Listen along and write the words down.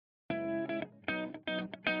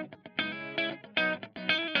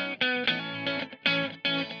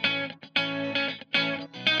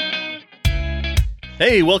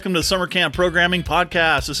Hey, welcome to the Summer Camp Programming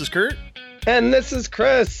Podcast. This is Kurt. And this is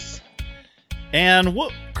Chris. And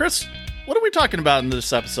Chris, what are we talking about in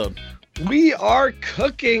this episode? We are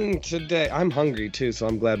cooking today. I'm hungry too, so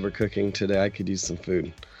I'm glad we're cooking today. I could use some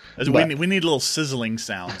food. We need little sizzling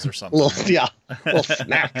sounds or something. little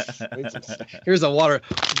snacks. Here's a water.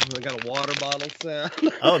 I got a water bottle sound.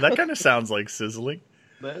 Oh, that kind of sounds like sizzling.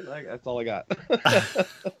 That's all I got.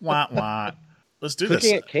 Wah, wah. Let's do this.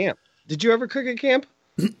 Cooking at camp. Did you ever cook at camp?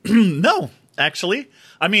 No, actually.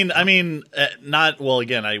 I mean, not, well,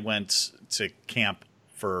 again, I went to camp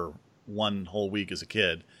for one whole week as a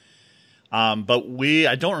kid. But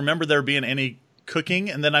I don't remember there being any cooking.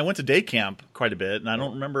 And then I went to day camp quite a bit, and I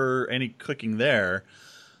don't remember any cooking there.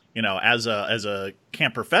 You know, as a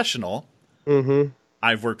camp professional,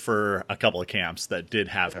 I've worked for a couple of camps that did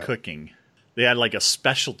have cooking. They had like a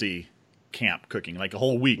specialty camp cooking, like a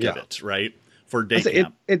whole week of it, right? For day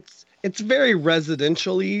camp. It's very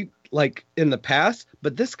residentially like in the past,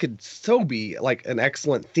 but this could so be like an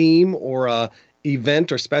excellent theme or a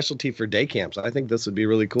event or specialty for day camps. I think this would be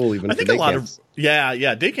really cool even for day camps.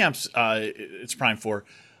 Day camps it's prime for.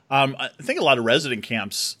 I think a lot of resident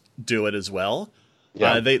camps do it as well.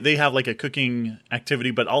 Yeah. They have like a cooking activity,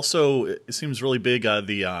 but also it seems really big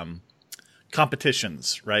the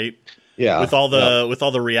competitions, right? Yeah. With all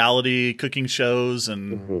the reality cooking shows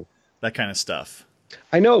and that kind of stuff.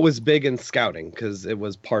 I know it was big in scouting because it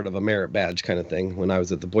was part of a merit badge kind of thing when I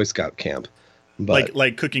was at the Boy Scout camp. But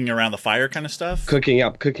like cooking around the fire kind of stuff? Cooking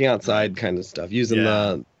outside kind of stuff, using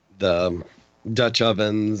the Dutch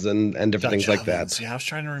ovens and different things like that. Yeah, I was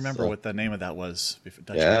trying to remember what the name of that was.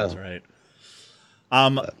 Dutch ovens, right?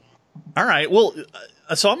 All right. Well,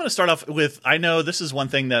 so I'm going to start off with, I know this is one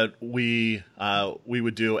thing that we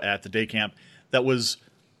would do at the day camp that was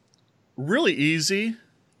really easy.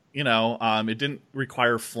 You know, it didn't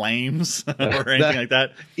require flames or anything like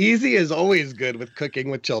that. Easy is always good with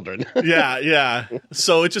cooking with children. Yeah.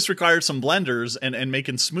 So it just required some blenders and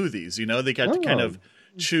making smoothies. You know, they got to kind of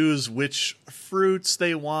choose which fruits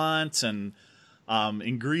they want and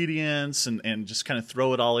ingredients and just kind of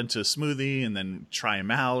throw it all into a smoothie and then try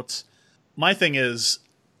them out. My thing is,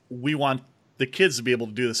 we want the kids to be able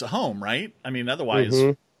to do this at home, right? I mean, otherwise,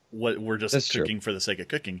 we're just cooking for the sake of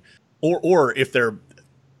cooking. Or if they're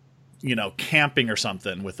camping or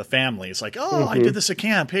something with the family. It's like, I did this at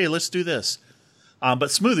camp. Hey, let's do this. But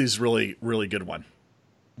smoothie's really, really good one.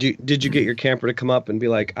 Did you get your camper to come up and be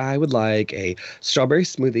like, I would like a strawberry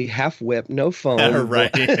smoothie, half whip, no foam?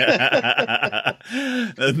 Right.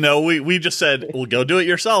 No, we just said, well, go do it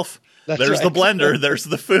yourself. There's the blender. There's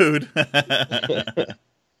the food.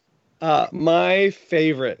 My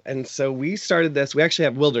favorite. And so we started this. We actually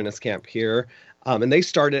have wilderness camp here. And they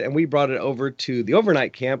started, and we brought it over to the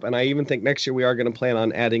overnight camp. And I even think next year we are going to plan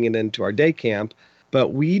on adding it into our day camp.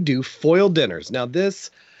 But we do foil dinners. Now this,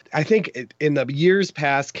 I think in the years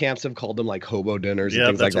past, camps have called them like hobo dinners and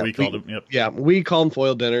things like that. Yeah, that's what we called them. Yep. Yeah, we call them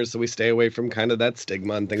foil dinners, so we stay away from kind of that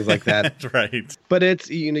stigma and things like that. That's right. But it's,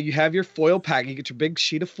 you have your foil pack. You get your big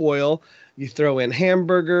sheet of foil. You throw in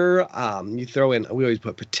hamburger. You throw in, we always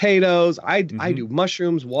put potatoes. I do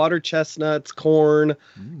mushrooms, water chestnuts, corn,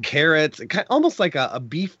 carrots, almost like a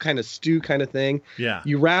beef kind of stew kind of thing. Yeah.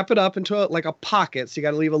 You wrap it up into like a pocket. So you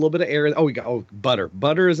got to leave a little bit of air. Butter.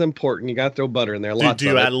 Butter is important. You got to throw butter in there. Do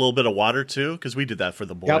you add a little bit of water too? Because we did that for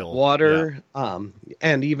the boil. Yep, water. Yeah.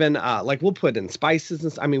 And even like we'll put in spices.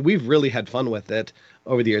 And I mean, we've really had fun with it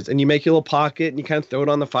over the years. And you make your little pocket and you kind of throw it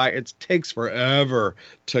on the fire. It takes forever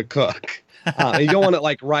to cook. And you don't want it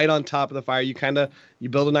like right on top of the fire. You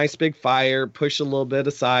build a nice big fire, push a little bit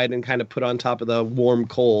aside and kind of put on top of the warm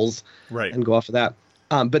coals and go off of that.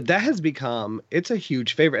 But that has become, it's a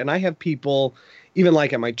huge favorite. And I have people even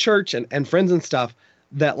like at my church and friends and stuff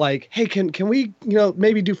that like, hey, can we,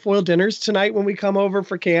 maybe do foil dinners tonight when we come over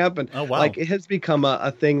for camp? And like it has become a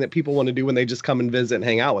thing that people want to do when they just come and visit and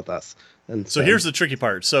hang out with us. And so here's the tricky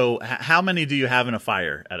part. So how many do you have in a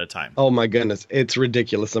fire at a time? Oh my goodness. It's a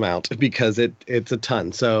ridiculous amount because it's a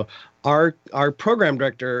ton. So our program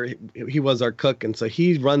director, he was our cook. And so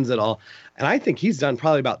he runs it all. And I think he's done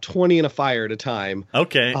probably about 20 in a fire at a time.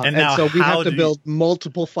 Okay. And so we have to build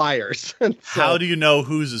multiple fires. How do you know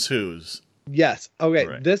whose is whose? Yes. Okay.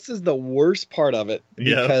 Right. This is the worst part of it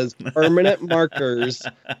because permanent markers,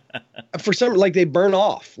 for some, like they burn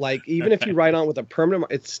off. Like even if you write on with a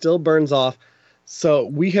permanent, it still burns off. So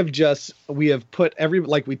we have put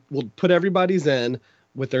we'll put everybody's in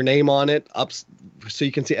with their name on it up so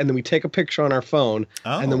you can see. And then we take a picture on our phone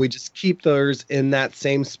and then we just keep those in that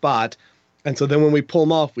same spot. And so then when we pull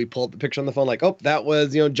them off, we pull up the picture on the phone like, oh, that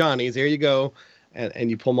was, Johnny's. Here you go. And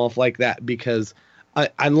you pull them off like that because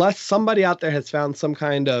unless somebody out there has found some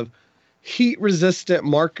kind of heat resistant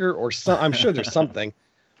marker or some, I'm sure there's something,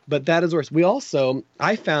 but that is worse.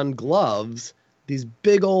 I found gloves, these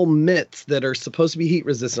big old mitts that are supposed to be heat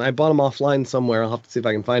resistant. I bought them offline somewhere. I'll have to see if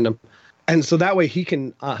I can find them. And so that way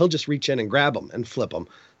he'll just reach in and grab them and flip them.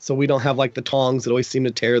 So we don't have like the tongs that always seem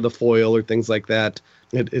to tear the foil or things like that.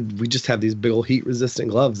 We just have these big old heat resistant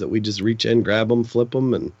gloves that we just reach in, grab them, flip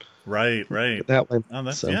them, and right that way. Oh,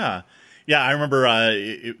 that's yeah. I remember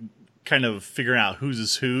kind of figuring out whose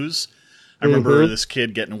is whose. I remember this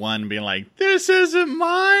kid getting one and being like, "This isn't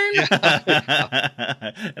mine,"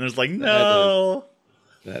 and it was like, "No."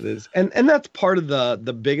 That is, and that's part of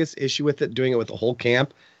the biggest issue with it. Doing it with the whole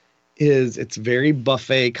camp is it's very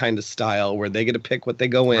buffet kind of style where they get to pick what they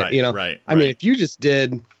go in. Right, I mean, if you just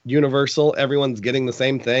did universal, everyone's getting the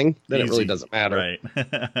same thing, then Easy. It really doesn't matter.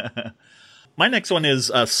 Right. My next one is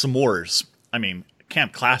s'mores. I mean,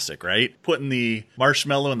 camp classic, right? Putting the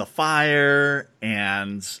marshmallow in the fire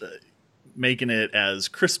and making it as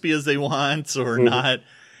crispy as they want or not.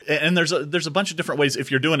 And there's a bunch of different ways if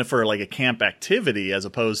you're doing it for like a camp activity as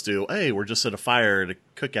opposed to, hey, we're just at a fire at a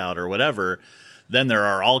cookout or whatever. Then there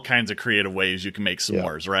are all kinds of creative ways you can make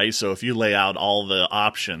s'mores, right? So if you lay out all the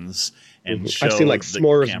options and show I've seen like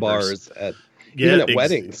s'mores campers, bars even at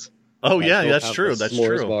weddings. Oh yeah, that's true. That's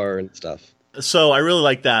s'mores true. Bar and stuff. So I really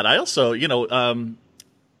like that. I also,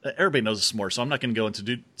 everybody knows a s'more, so I'm not going to go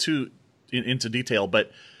into detail,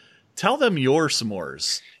 but tell them your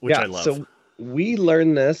s'mores, which I love. So we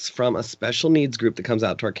learned this from a special needs group that comes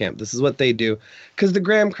out to our camp. This is what they do, because the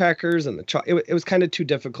graham crackers and it was kind of too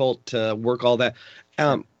difficult to work all that.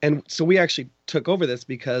 And so we actually took over this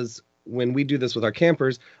because when we do this with our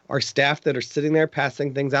campers, our staff that are sitting there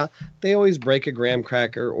passing things out, they always break a graham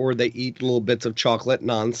cracker or they eat little bits of chocolate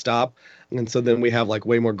nonstop. And so then we have like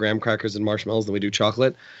way more graham crackers and marshmallows than we do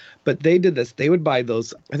chocolate. But they did this. They would buy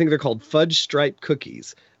those, I think they're called fudge stripe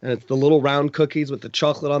cookies. And it's the little round cookies with the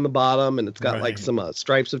chocolate on the bottom. And it's got like some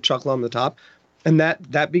stripes of chocolate on the top. And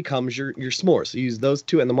that becomes your s'more. So you use those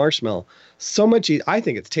two and the marshmallow. So much I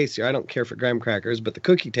think it's tastier. I don't care for graham crackers, but the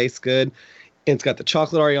cookie tastes good. And it's got the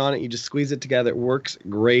chocolate already on it. You just squeeze it together. It works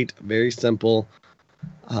great. Very simple.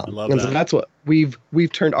 I love that. So that's what we've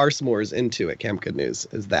turned our s'mores into at Camp Good News,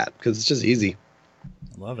 is that, because it's just easy.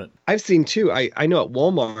 I love it. I've seen too. I know at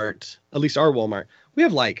Walmart, at least our Walmart, we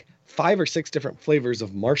have like 5 or 6 different flavors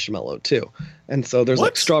of marshmallow too. And so there's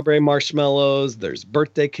like strawberry marshmallows. There's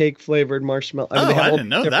birthday cake flavored marshmallow. I didn't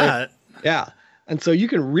know that. Yeah. And so you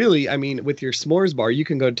can really, with your s'mores bar, you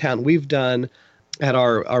can go to town. We've done at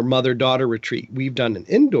our mother-daughter retreat, we've done an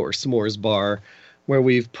indoor s'mores bar where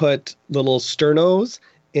we've put little sternos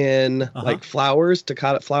in like flowers,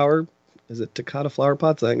 Takata flower. Is it Takata flower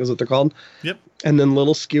pots? I think is what they're called. Yep. And then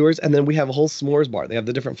little skewers. And then we have a whole s'mores bar. They have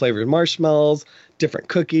the different flavored marshmallows, different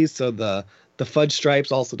cookies. So the fudge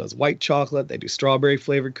stripes also does white chocolate. They do strawberry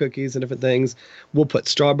flavored cookies and different things. We'll put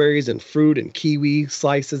strawberries and fruit and kiwi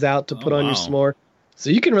slices out to put on your s'more. So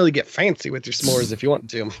you can really get fancy with your s'mores if you want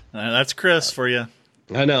to. That's Chris for you.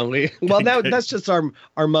 I know. That's just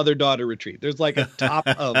our mudder-daughter retreat. There's like a top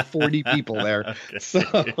of 40 people there. Okay.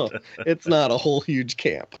 So it's not a whole huge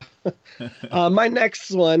camp. My next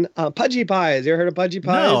one, Pudgy Pies. You ever heard of Pudgy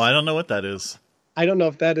Pies? No, I don't know what that is. I don't know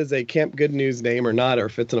if that is a Camp Good News name or not, or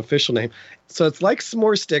if it's an official name. So it's like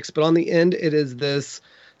s'more sticks, but on the end it is this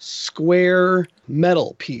square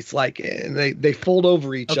metal piece, and they fold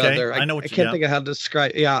over each other. I can't think of how to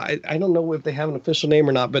describe. Yeah, I don't know if they have an official name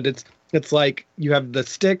or not, but it's like you have the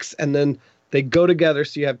sticks and then they go together,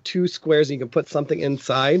 so you have 2 squares and you can put something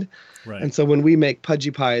inside. Right. And so when we make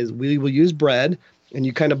Pudgy Pies, we will use bread and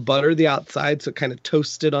you kind of butter the outside, so it kind of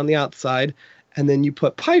toasted on the outside, and then you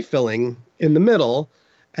put pie filling in the middle,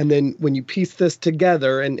 and then when you piece this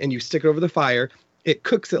together and you stick it over the fire, it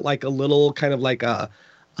cooks it like a little kind of like a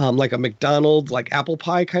McDonald's like apple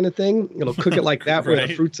pie kind of thing. It'll cook it like that, where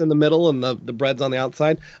the fruit's in the middle and the bread's on the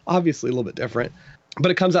outside. Obviously a little bit different, but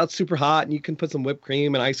it comes out super hot, and you can put some whipped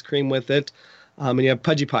cream and ice cream with it. And you have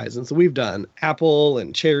Pudgy Pies. And so we've done apple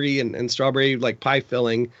and cherry and strawberry like pie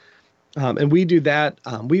filling. And we do that.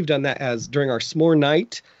 We've done that as during our s'more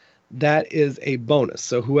night. That is a bonus.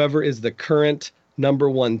 So whoever is the current number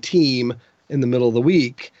 1 team in the middle of the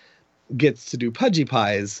week gets to do Pudgy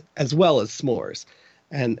Pies as well as s'mores.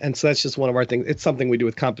 And so that's just one of our things. It's something we do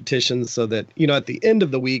with competitions, so that, at the end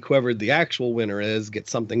of the week, whoever the actual winner is gets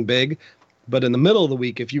something big. But in the middle of the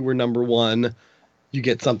week, if you were number 1, you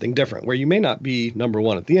get something different, where you may not be number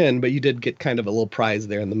 1 at the end, but you did get kind of a little prize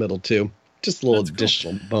there in the middle too. Just a little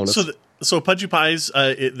additional bonus. So Pudgy Pies,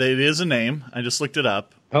 it is a name. I just looked it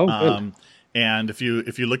up. Oh, good. And if you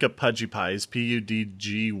look up Pudgy Pies,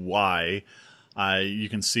 Pudgy, you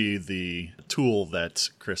can see the tool that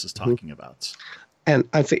Chris is talking about. And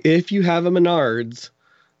I'd say if you have a Menards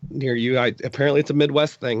near you, apparently it's a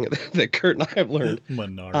Midwest thing that Kurt and I have learned.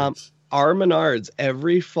 Menards. Our Menards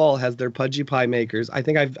every fall has their Pudgy Pie makers. I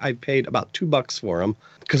think I've paid about $2 for them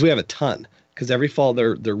because we have a ton. Because every fall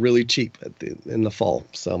they're really cheap in the fall.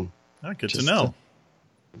 So good to know.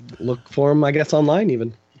 Look for them, I guess, online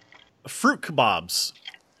even. Fruit Kabobs.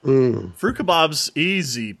 Fruit Kabobs,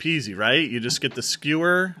 easy peasy, right? You just get the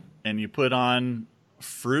skewer and you put on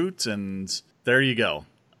fruit, and there you go.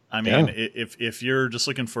 I mean, if you're just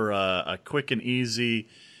looking for a quick and easy,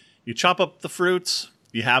 you chop up the fruits.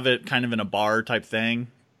 You have it kind of in a bar type thing.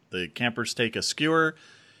 The campers take a skewer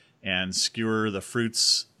and skewer the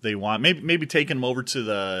fruits they want. Maybe taking them over to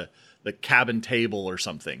the cabin table or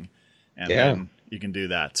something. And then you can do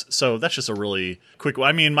that. So that's just a really quick one.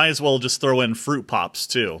 I mean, might as well just throw in fruit pops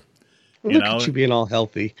too. Look at you being all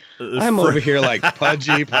healthy. I'm over here like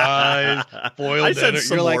Pudgy Pies, boiled I said dinner.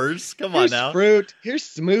 s'mores. Come on now. Fruit. Here's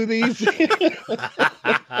smoothies.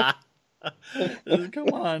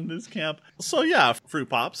 Come on, this camp. So yeah, fruit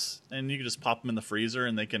pops, and you can just pop them in the freezer,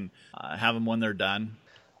 and they can have them when they're done.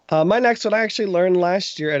 My next one I actually learned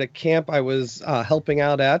last year at a camp I was helping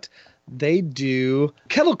out at. They do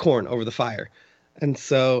kettle corn over the fire. And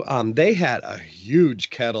so they had a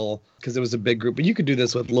huge kettle because it was a big group. But you could do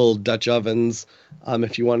this with little Dutch ovens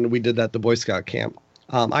if you wanted. We did that at the Boy Scout camp.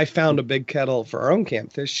 I found a big kettle for our own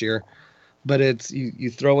camp this year. But it's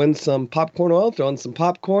you throw in some popcorn oil, throw in some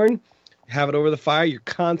popcorn, have it over the fire. You're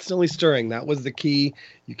constantly stirring. That was the key.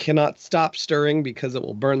 You cannot stop stirring because it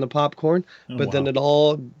will burn the popcorn. Then it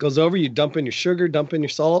all goes over. You dump in your sugar, dump in your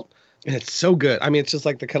salt. And it's so good. I mean, it's just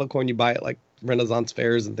like the kettle corn you buy at like Renaissance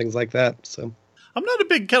fairs and things like that. So I'm not a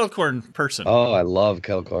big kettle corn person. Oh, I love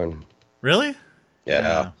kettle corn. Really?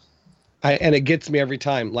 Yeah. And it gets me every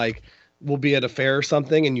time. Like, we'll be at a fair or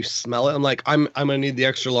something and you smell it. I'm like, I'm gonna need the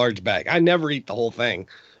extra large bag. I never eat the whole thing,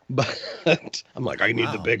 but I'm like, I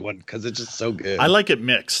need the big one because it's just so good. I like it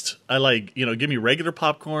mixed. I like, give me regular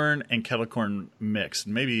popcorn and kettle corn mixed.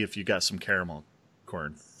 Maybe if you got some caramel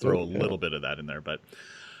corn, throw a little bit of that in there. But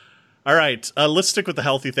all right, let's stick with the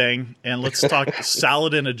healthy thing and let's talk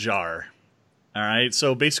salad in a jar. All right,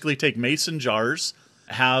 so basically take mason jars,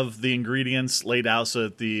 have the ingredients laid out so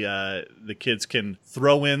that the kids can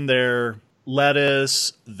throw in their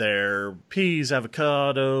lettuce, their peas,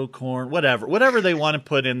 avocado, corn, whatever they want to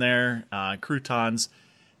put in there, croutons,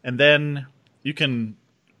 and then you can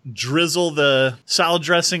drizzle the salad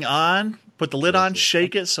dressing on, put the lid on,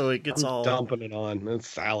 shake it so it gets all dumping it on. It's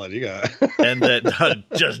salad, you got, and then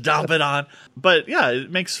just dump it on. But yeah, it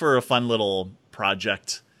makes for a fun little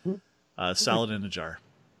project. Salad in a jar.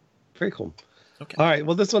 Very cool. Okay. All right.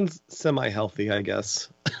 Well, this one's semi-healthy, I guess,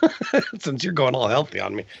 since you're going all healthy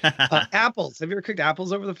on me. Apples. Have you ever cooked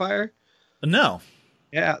apples over the fire? No.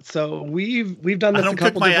 Yeah. So we've done this. I don't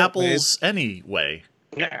cook my apples anyway.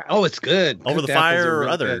 Yeah. Oh, it's good. Over the fire or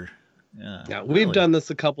other. Good. Yeah. We've done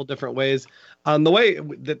this a couple different ways. The way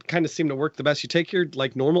that kind of seemed to work the best, you take your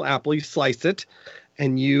like normal apple, you slice it,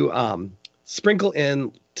 and you sprinkle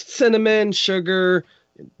in cinnamon, sugar,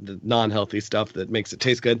 the non-healthy stuff that makes it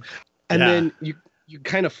taste good. And then you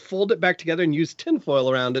kind of fold it back together and use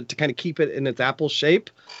tinfoil around it to kind of keep it in its apple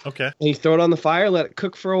shape. Okay. And you throw it on the fire, let it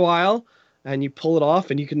cook for a while, and you pull it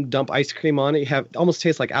off and you can dump ice cream on it. You have, it almost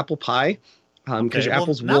tastes like apple pie because your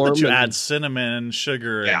apple's warm. Now that you add cinnamon,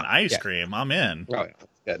 sugar, and ice cream, I'm in. Oh, yeah.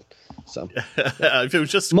 Good. So if it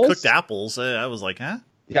was just cooked apples, I was like, huh?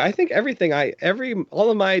 Yeah, I think all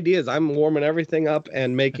of my ideas, I'm warming everything up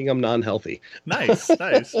and making them non-healthy. Nice.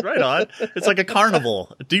 Right on. It's like a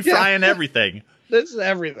carnival, deep frying everything. This is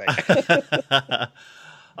everything.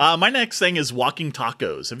 My next thing is walking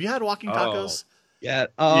tacos. Have you had walking tacos? Yeah.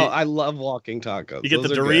 I love walking tacos. You get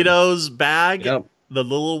the Doritos bag, the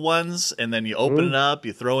little ones, and then you open it up,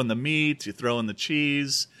 you throw in the meat, you throw in the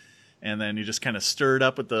cheese, and then you just kind of stir it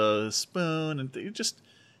up with the spoon, and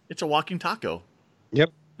it's a walking taco.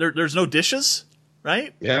 Yep. There's no dishes,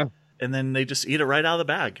 right? Yeah. And then they just eat it right out of the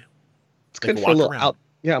bag. It's good for a little and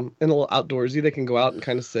a little outdoorsy. They can go out and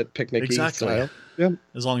kind of sit picnicky style. Yeah.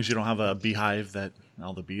 As long as you don't have a beehive that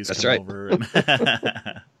all the bees come over.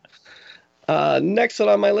 Next one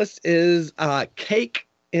on my list is cake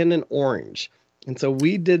in an orange. And so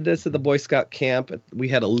we did this at the Boy Scout camp. We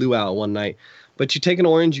had a luau one night. But you take an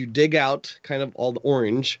orange, you dig out kind of all the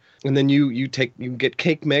orange, and then you get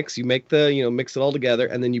cake mix, you make mix it all together,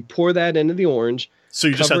 and then you pour that into the orange. So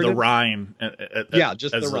you just had the rind.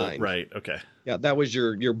 Just the rind. Right. Okay. Yeah, that was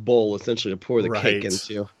your bowl essentially to pour the cake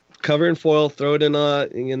into. Cover in foil, throw it in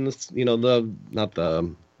this, not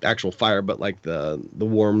the actual fire, but like the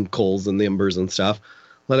warm coals and the embers and stuff.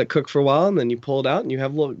 Let it cook for a while, and then you pull it out, and you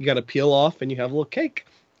got to peel off, and you have a little cake.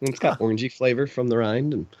 And it's got orangey flavor from the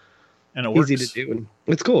rind, and it easy works. to do. And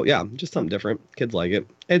it's cool. Yeah, just something different. Kids like it.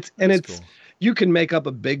 It's cool. You can make up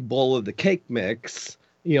a big bowl of the cake mix,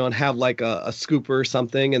 and have like a scooper or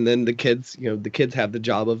something, and then the kids have the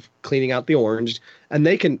job of cleaning out the orange, and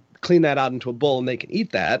they can clean that out into a bowl, and they can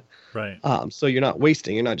eat that. Right. So you're not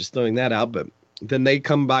wasting. You're not just throwing that out, but then they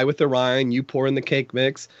come by with the rind. You pour in the cake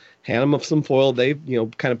mix. Hand them some foil. They,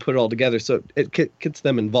 kind of put it all together. So it gets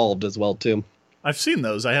them involved as well, too. I've seen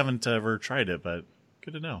those. I haven't ever tried it, but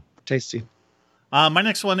good to know. Tasty. My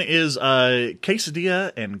next one is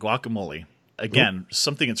quesadilla and guacamole. Again,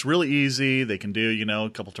 something that's really easy. They can do, a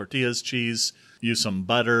couple tortillas, cheese, use some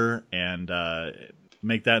butter, and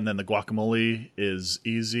make that. And then the guacamole is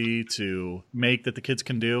easy to make that the kids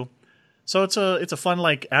can do. So it's a fun,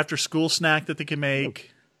 like, after-school snack that they can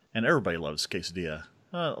make. And everybody loves quesadilla.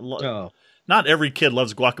 Not every kid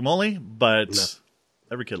loves guacamole, but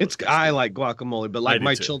every kid loves I like guacamole, but like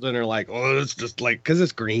my children are like, oh, it's just like, because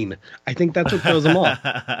it's green. I think that's what throws them off.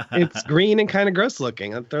 It's green and kind of gross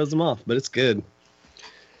looking. That throws them off, but it's good.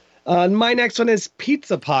 My next one is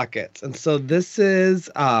pizza pockets. And so this is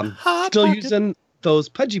using those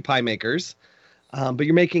Pudgy Pie makers, but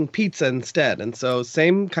you're making pizza instead. And so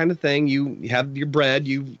same kind of thing. You have your bread,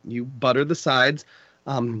 you butter the sides.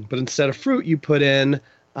 But instead of fruit, you put in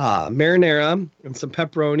marinara and some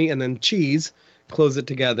pepperoni and then cheese, close it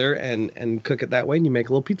together and cook it that way, and you make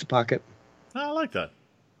a little pizza pocket. I like that.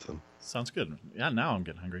 Sounds good. Yeah, now I'm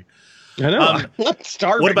getting hungry. I know. Let's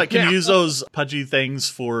start. What about, can you use those pudgy things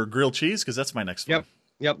for grilled cheese? Because that's my next one.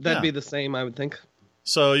 Yep, that'd be the same, I would think.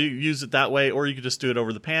 So you use it that way, or you could just do it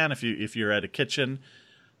over the pan if you're at a kitchen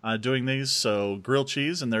doing these. So grilled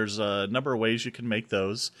cheese, and there's a number of ways you can make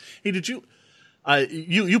those. Hey, did you...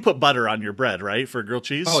 you put butter on your bread, right, for grilled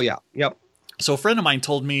cheese? Oh, yeah. Yep. So a friend of mine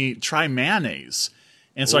told me try mayonnaise.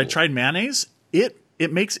 And so I tried mayonnaise.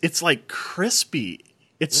 It's like crispy.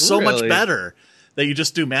 It's so much better that you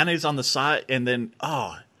just do mayonnaise on the side and then,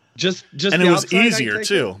 Just and it was easier,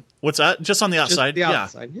 too. What's that? Just on the outside? Just the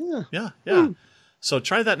outside, yeah. So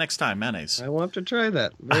try that next time, mayonnaise. I will have to try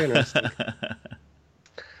that. Very interesting.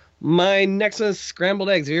 My next one is scrambled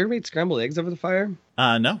eggs. Have you ever made scrambled eggs over the fire?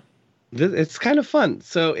 No. It's kind of fun.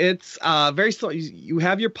 So it's very slow. You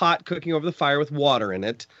have your pot cooking over the fire with water in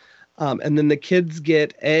it. And then the kids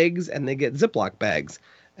get eggs and they get Ziploc bags.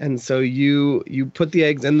 And so you put the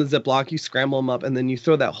eggs in the Ziploc, you scramble them up, and then you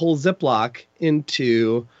throw that whole Ziploc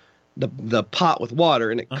into the pot with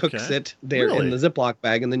water, and it cooks it there in the Ziploc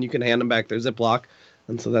bag, and then you can hand them back their Ziploc.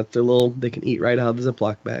 And so that's they can eat right out of the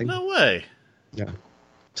Ziploc bag. No way. Yeah.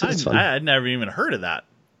 So it's fun. I'd never even heard of that.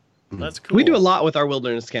 That's cool. We do a lot with our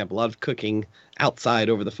wilderness camp, a lot of cooking outside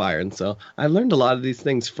over the fire. And so I learned a lot of these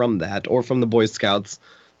things from that, or from the Boy Scouts.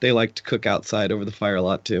 They like to cook outside over the fire a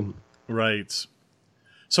lot too. Right.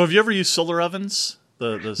 So have you ever used solar ovens?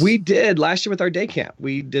 We did last year with our day camp.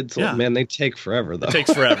 We did. Man, they take forever though. It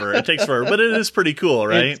takes forever. But it is pretty cool,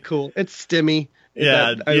 right? It's cool. It's STEMmy.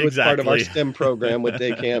 Yeah, it was part of our STEM program with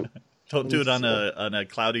day camp. Don't do it on a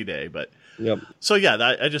cloudy day, but yep. So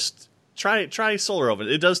yeah, I just try solar oven.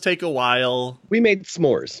 It does take a while. We made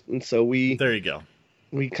s'mores, and so there you go.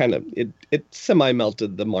 We kind of it semi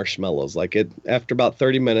melted the marshmallows. Like after about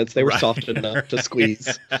 30 minutes, they were soft enough to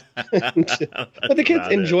squeeze. But the kids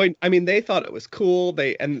enjoyed. I mean, they thought it was cool.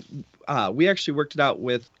 We actually worked it out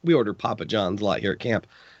we ordered Papa John's a lot here at camp,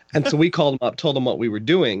 and so we called them up, told them what we were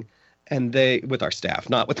doing, and with our staff,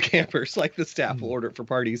 not with the campers. Like the staff will order it for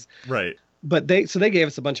parties, right? But they gave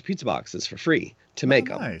us a bunch of pizza boxes for free to make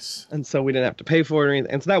them. Nice. And so we didn't have to pay for it or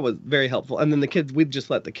anything. And so that was very helpful. And then we'd just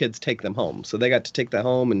let the kids take them home. So they got to take that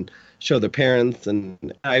home and show their parents. And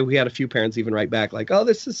we had a few parents even write back like, oh,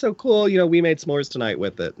 this is so cool. We made s'mores tonight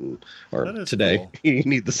with it. Or today. Cool. You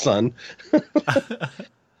need the sun.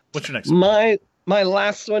 What's your next one? My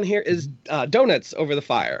last one here is donuts over the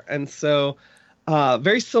fire. And so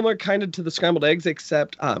very similar kind of to the scrambled eggs,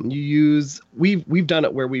 except we've done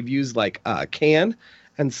it where we've used like a can.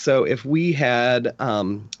 And so if we had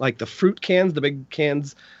like the fruit cans, the big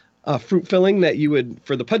cans, fruit filling that you would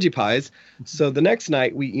for the Pudgy Pies. So the next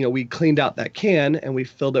night we cleaned out that can and we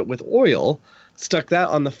filled it with oil, stuck that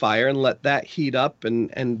on the fire and let that heat up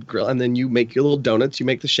and grill. And then you make your little donuts. You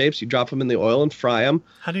make the shapes. You drop them in the oil and fry them.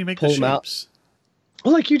 How do you make the shapes? Out.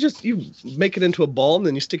 Well, like you make it into a ball and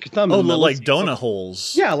then you stick your thumb in the middle. Like donut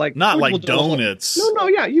holes. Yeah, like not like donuts. No,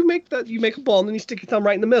 yeah. You make a ball and then you stick your thumb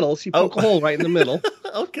right in the middle. So you poke a hole right in the middle.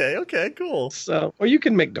 Okay, cool. So, or you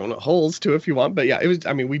can make donut holes too if you want. But yeah, it was.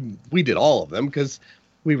 I mean, we did all of them because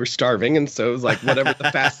we were starving, and so it was like whatever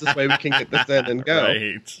the fastest way we can get this in and go.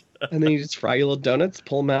 Right. And then you just fry your little donuts,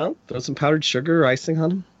 pull them out, throw some powdered sugar or icing on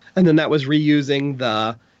them. And then that was reusing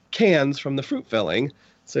the cans from the fruit filling.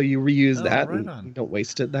 So you reuse that and you don't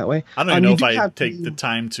waste it that way. I don't even know if I'd take the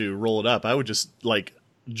time to roll it up. I would just like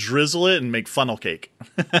drizzle it and make funnel cake.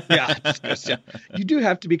 Yeah. You do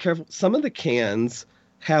have to be careful. Some of the cans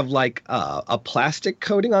have like a plastic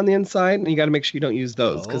coating on the inside, and you got to make sure you don't use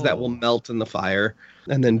those because that will melt in the fire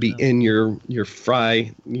and then be in your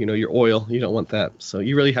fry, your oil. You don't want that. So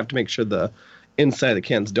you really have to make sure the inside of the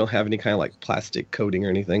cans don't have any kind of like plastic coating or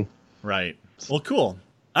anything. Right. Well, cool.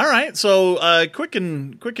 All right. So quick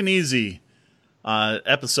and easy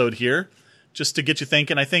episode here, just to get you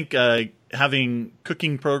thinking. I think having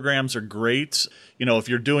cooking programs are great. If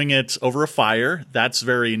you're doing it over a fire, that's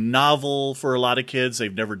very novel for a lot of kids.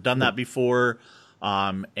 They've never done that before,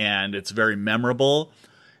 and it's very memorable.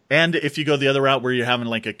 And if you go the other route where you're having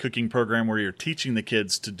like a cooking program where you're teaching the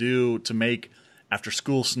kids to make after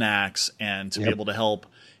school snacks and to be able to help,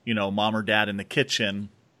 mom or dad in the kitchen,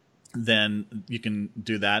 then you can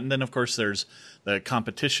do that. And then of course there's the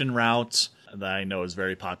competition route that I know is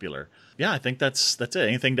very popular. Yeah, I think that's it.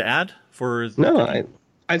 Anything to add for? No,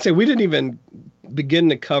 I'd say we didn't even begin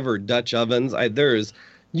to cover Dutch ovens.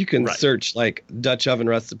 You can search like Dutch oven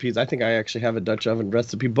recipes. I think I actually have a Dutch oven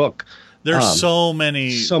recipe book. There's so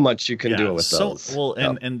much you can do with those. Well,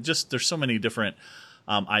 and just there's so many different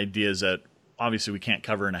ideas that obviously we can't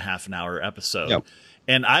cover in a half an hour episode. Yep.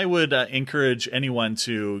 And I would encourage anyone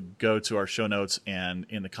to go to our show notes and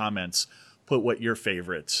in the comments put what your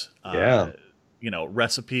favorite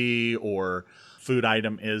recipe or food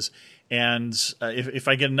item is. And if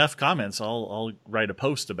I get enough comments, I'll write a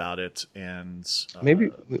post about it. And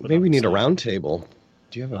maybe we need a round table.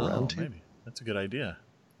 Do you have a round table? Maybe that's a good idea.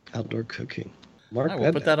 Outdoor cooking. Mark,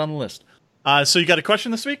 we'll put that on the list. So you got a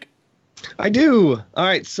question this week? I do. All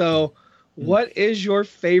right. So what is your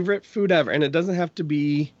favorite food ever? And it doesn't have to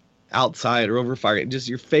be outside or over fire. Just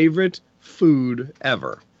your favorite food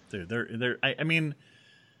ever. Dude, I mean,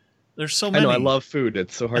 there's so many. I know, I love food.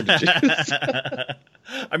 It's so hard to choose.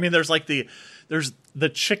 I mean, there's the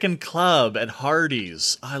chicken club at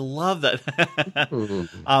Hardee's. I love that.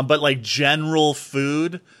 But like general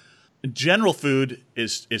food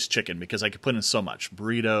is chicken because I could put in so much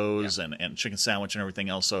burritos and chicken sandwich and everything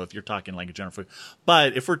else. So if you're talking like a general food,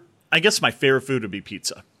 but I guess my favorite food would be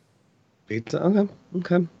pizza. Pizza.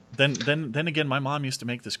 Okay. Then again, my mom used to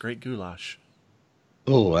make this great goulash.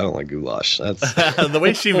 Oh, I don't like goulash. That's the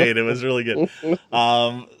way she made it was really good.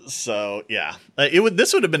 So yeah,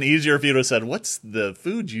 this would have been easier if you'd have said, "What's the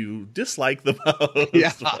food you dislike the most?"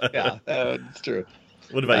 Yeah, it's true.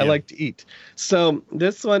 What about you? I like to eat. So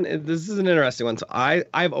this is an interesting one. So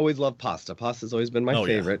I've always loved pasta. Pasta's always been my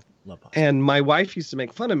favorite. Yeah. Love pasta. And my wife used to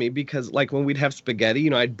make fun of me because like when we'd have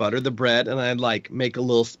spaghetti, I'd butter the bread and I'd like make a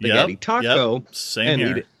little spaghetti taco. Same here.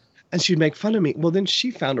 Eat it. And she'd make fun of me. Well, then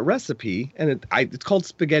she found a recipe, and it's called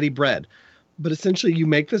spaghetti bread. But essentially, you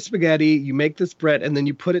make the spaghetti, you make this bread, and then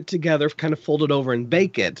you put it together, kind of fold it over and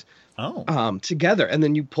bake it together. And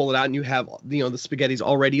then you pull it out, and you have the spaghetti's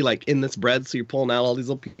already like in this bread, so you're pulling out all these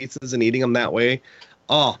little pieces and eating them that way.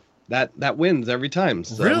 Oh, that wins every time.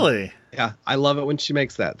 So, really? Yeah, I love it when she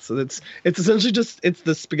makes that. So it's essentially it's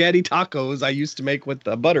the spaghetti tacos I used to make with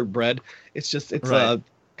the butter bread. It's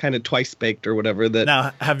kind of twice baked or whatever.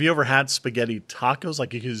 Now, have you ever had spaghetti tacos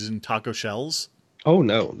like using taco shells? Oh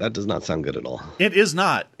no, that does not sound good at all. It is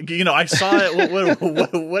not. I saw it.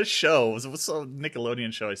 What show? What's a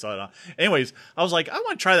Nickelodeon show I saw it on? Anyways, I was like, I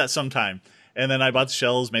want to try that sometime. And then I bought the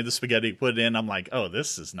shells, made the spaghetti, put it in. I'm like, oh,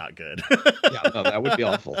 this is not good. Yeah, no, that would be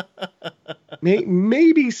awful.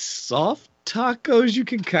 Maybe soft tacos you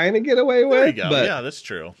can kind of get away with. There you go. But yeah, that's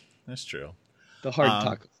true. The hard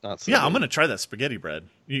tacos, not so. Yeah, good. I'm going to try that spaghetti bread.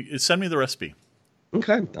 You send me the recipe.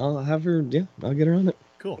 Okay, I'll have her. Yeah, I'll get her on it.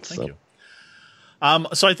 Cool, thank you.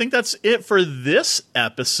 So I think that's it for this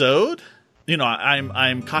episode.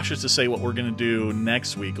 I'm cautious to say what we're going to do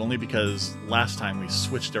next week, only because last time we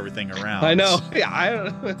switched everything around. I know.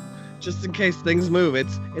 Yeah, just in case things move.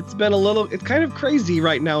 It's kind of crazy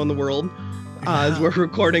right now in the world. As we're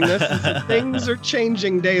recording this, things are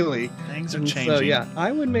changing daily. Things are changing. So yeah,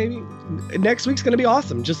 I would maybe next week's going to be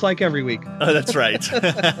awesome, just like every week. Oh, that's right.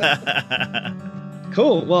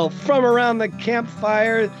 Cool. Well, from around the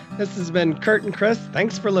campfire, this has been Kurt and Chris.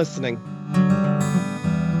 Thanks for listening.